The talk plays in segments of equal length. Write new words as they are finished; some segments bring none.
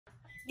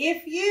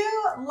If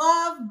you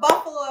love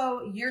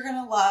buffalo, you're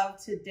gonna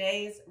love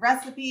today's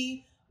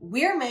recipe.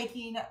 We're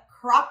making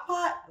crock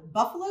pot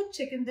buffalo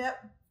chicken dip,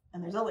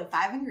 and there's only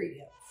 5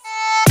 ingredients.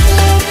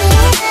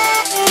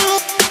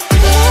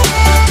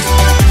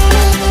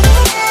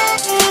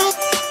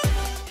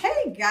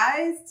 Hey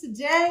guys,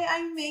 today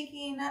I'm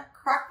making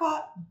crock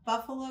pot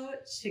buffalo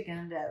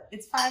chicken dip.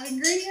 It's 5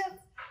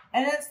 ingredients,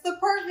 and it's the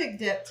perfect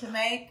dip to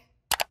make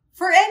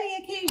for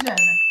any occasion.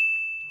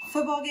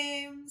 Football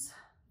games,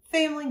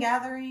 family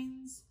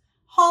gatherings,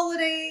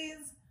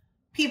 holidays.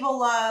 People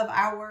love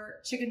our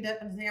chicken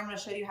dip, and today I'm going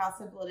to show you how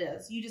simple it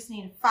is. You just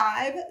need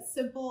 5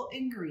 simple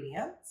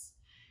ingredients.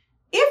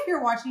 If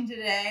you're watching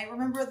today,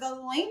 remember the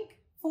link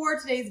for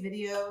today's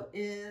video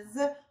is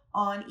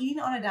on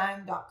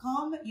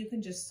eatingonadime.com. You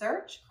can just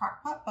search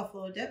crockpot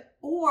buffalo dip,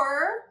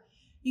 or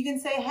you can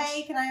say,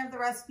 hey, can I have the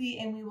recipe?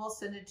 And we will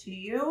send it to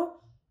you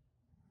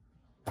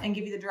and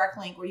give you the direct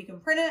link where you can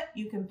print it,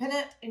 you can pin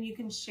it, and you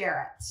can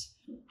share it.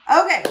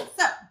 Okay,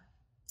 so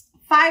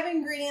 5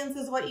 ingredients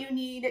is what you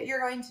need.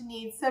 You're going to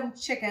need some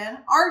chicken.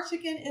 Our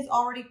chicken is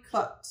already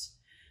cooked.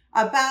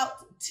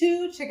 About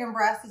 2 chicken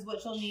breasts is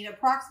what you'll need.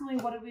 Approximately,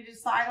 what did we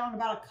decide on?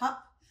 About a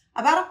cup.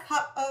 About a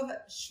cup of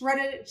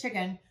shredded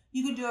chicken.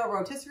 You could do a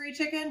rotisserie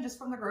chicken just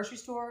from the grocery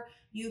store.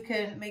 You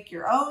can make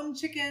your own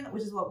chicken,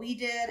 which is what we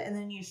did, and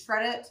then you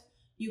shred it.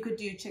 You could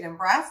do chicken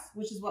breasts,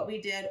 which is what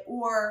we did,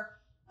 or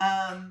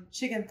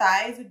chicken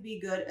thighs would be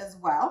good as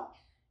well.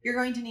 You're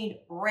going to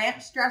need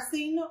ranch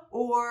dressing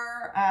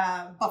or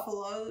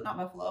buffalo, not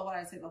buffalo, what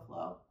did I say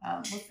buffalo?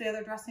 What's the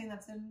other dressing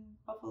that's in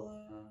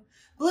buffalo?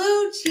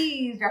 Blue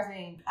cheese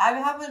dressing. I'm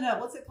having a,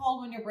 what's it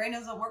called when your brain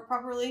doesn't work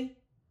properly?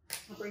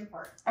 A brain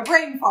fart. A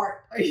brain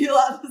fart. Are you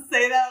allowed to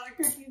say that on a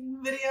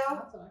cooking video?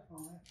 That's what I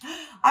call it.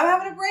 I'm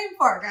having a brain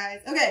fart,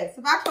 guys. Okay,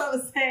 so back to what I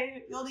was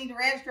saying. You'll need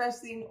ranch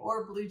dressing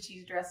or blue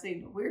cheese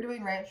dressing. We're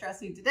doing ranch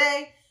dressing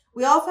today.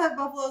 We also have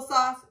buffalo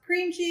sauce,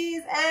 cream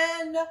cheese,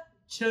 and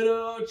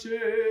cheddar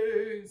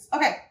cheese.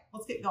 Okay,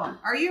 let's get going.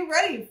 Are you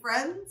ready,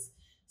 friends?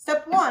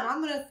 Step 1,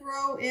 I'm going to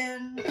throw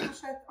in,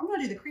 I'm going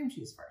to do the cream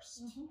cheese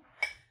first.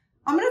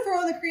 I'm going to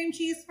throw in the cream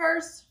cheese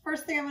first.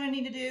 First thing I'm going to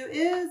need to do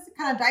is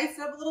kind of dice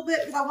it up a little bit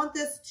because I want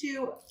this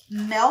to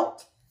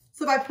melt.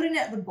 So by putting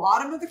it at the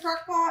bottom of the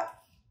crock pot,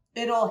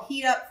 it'll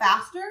heat up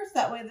faster. So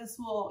that way this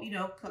will,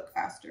 cook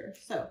faster.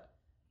 So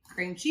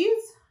cream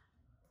cheese.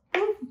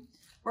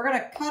 We're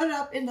going to cut it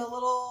up into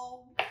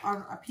little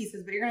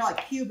pieces, but you're going to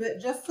like cube it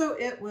just so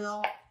it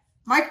will,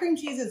 my cream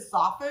cheese is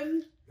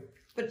softened,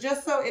 but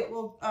just so it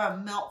will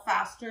melt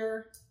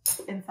faster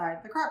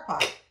inside the crock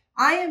pot.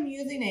 I am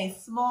using a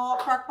small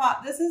crock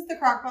pot. This is the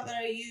crock pot that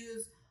I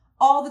use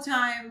all the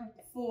time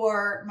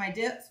for my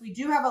dips. We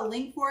do have a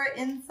link for it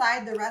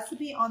inside the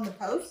recipe on the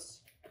post.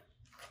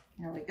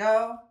 There we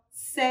go.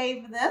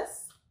 Save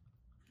this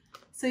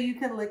so you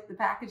can lick the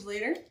package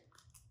later.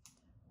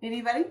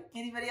 Anybody?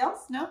 Anybody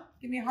else? No?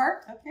 Give me a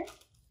heart. Okay.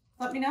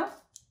 Let me know.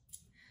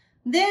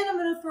 Then I'm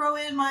going to throw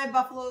in my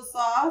buffalo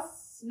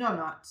sauce. No, I'm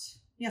not.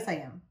 Yes, I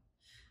am.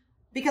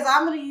 Because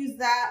I'm going to use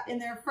that in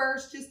there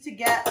first just to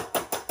get,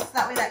 so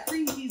that way that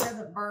cream cheese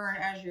doesn't burn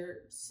as you're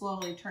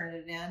slowly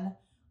turning it in.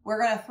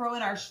 We're going to throw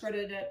in our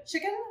shredded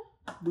chicken.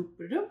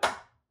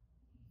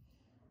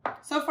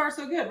 So far,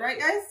 so good, right,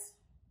 guys?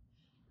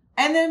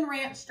 And then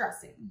ranch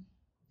dressing.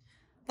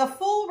 The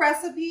full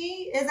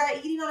recipe is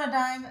at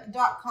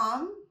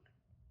eatingonadime.com,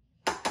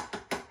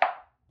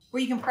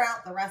 where you can print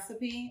out the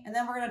recipe, and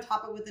then we're going to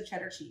top it with the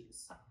cheddar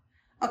cheese.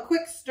 A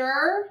quick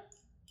stir,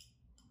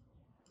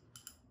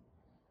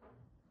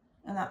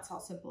 and that's how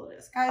simple it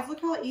is. Guys,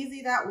 look how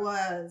easy that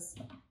was.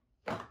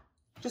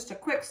 Just a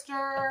quick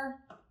stir,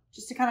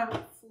 just to kind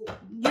of,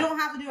 you don't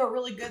have to do a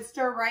really good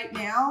stir right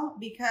now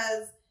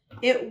because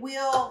it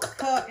will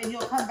cook and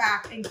you'll come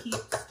back and keep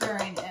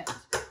stirring it.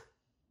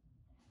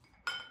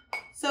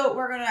 So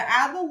we're going to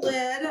add the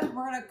lid.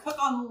 We're going to cook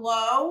on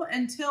low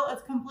until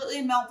it's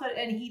completely melted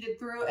and heated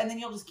through, and then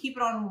you'll just keep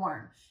it on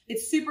warm.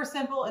 It's super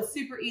simple. It's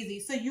super easy.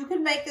 So you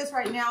can make this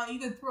right now. You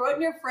can throw it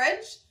in your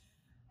fridge,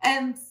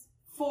 and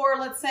for,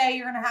 let's say,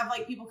 you're going to have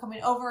like people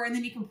coming over, and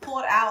then you can pull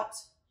it out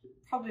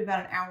probably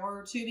about an hour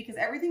or 2 because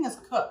everything is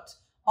cooked.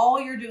 All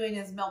you're doing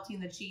is melting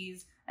the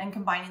cheese and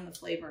combining the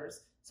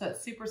flavors. So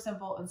it's super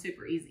simple and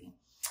super easy.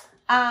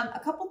 A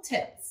couple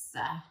tips.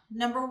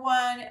 Number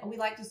 1, we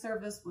like to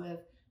serve this with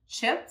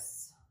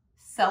chips,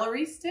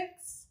 celery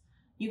sticks.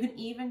 You can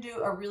even do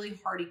a really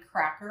hearty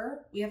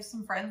cracker. We have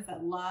some friends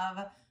that love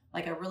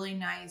like a really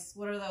nice,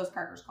 what are those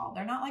crackers called?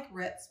 They're not like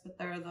Ritz, but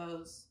they're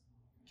those,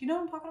 do you know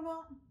what I'm talking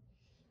about?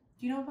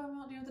 Do you know what I'm talking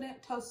about? Do you know the name?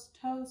 Toast.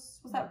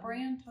 What's that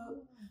brand?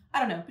 Toast? I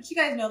don't know, but you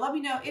guys know. Let me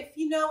know. If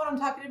you know what I'm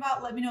talking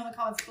about, let me know in the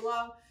comments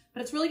below.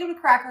 But it's really good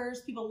with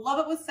crackers. People love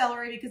it with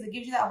celery because it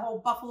gives you that whole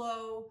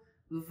buffalo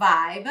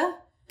vibe.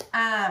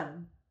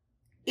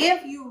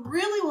 If you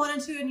really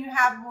wanted to and you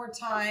have more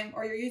time,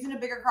 or you're using a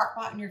bigger crock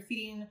pot and you're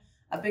feeding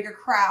a bigger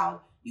crowd,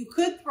 you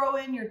could throw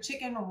in your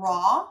chicken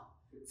raw.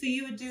 So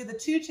you would do the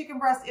 2 chicken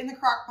breasts in the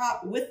crock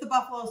pot with the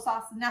buffalo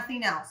sauce,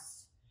 nothing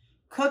else.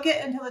 Cook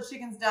it until the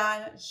chicken's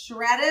done,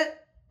 shred it,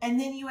 and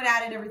then you would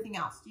add in everything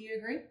else. Do you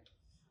agree?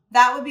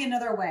 That would be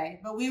another way,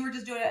 but we were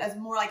just doing it as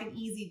more like an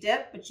easy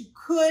dip, but you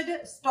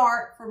could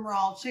start from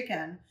raw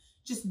chicken.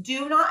 Just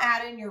do not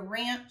add in your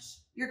ranch,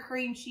 your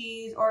cream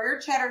cheese, or your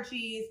cheddar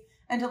cheese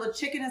until the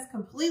chicken is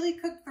completely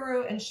cooked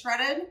through and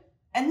shredded,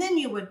 and then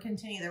you would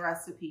continue the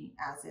recipe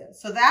as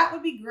is. So that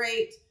would be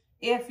great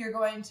if you're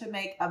going to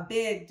make a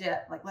big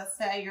dip. Like let's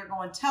say you're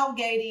going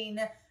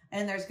tailgating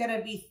and there's going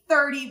to be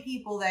 30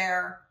 people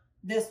there.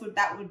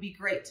 That would be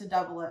great to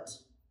double it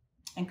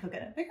and cook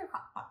it in a bigger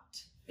crock pot.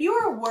 If you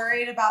are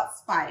worried about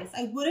spice,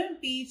 I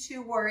wouldn't be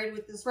too worried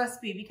with this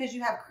recipe because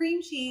you have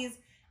cream cheese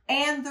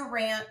and the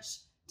ranch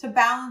to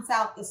balance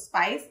out the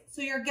spice.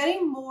 So you're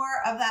getting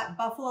more of that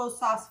buffalo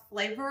sauce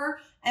flavor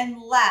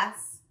and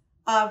less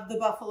of the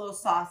buffalo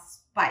sauce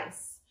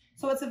spice.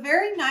 So it's a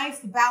very nice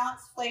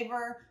balanced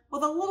flavor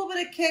with a little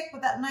bit of kick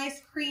with that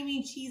nice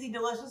creamy, cheesy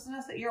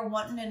deliciousness that you're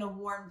wanting in a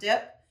warm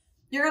dip.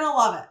 You're gonna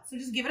love it. So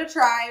just give it a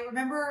try.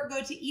 Remember,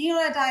 go to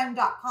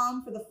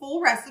eatingonadime.com for the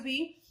full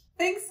recipe.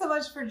 Thanks so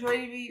much for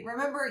joining me.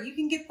 Remember, you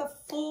can get the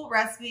full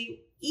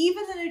recipe,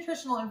 even the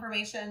nutritional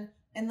information,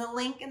 in the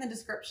link in the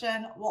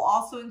description. We'll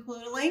also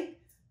include a link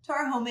to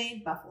our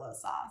homemade buffalo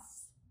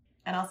sauce.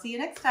 And I'll see you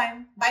next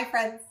time. Bye,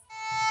 friends.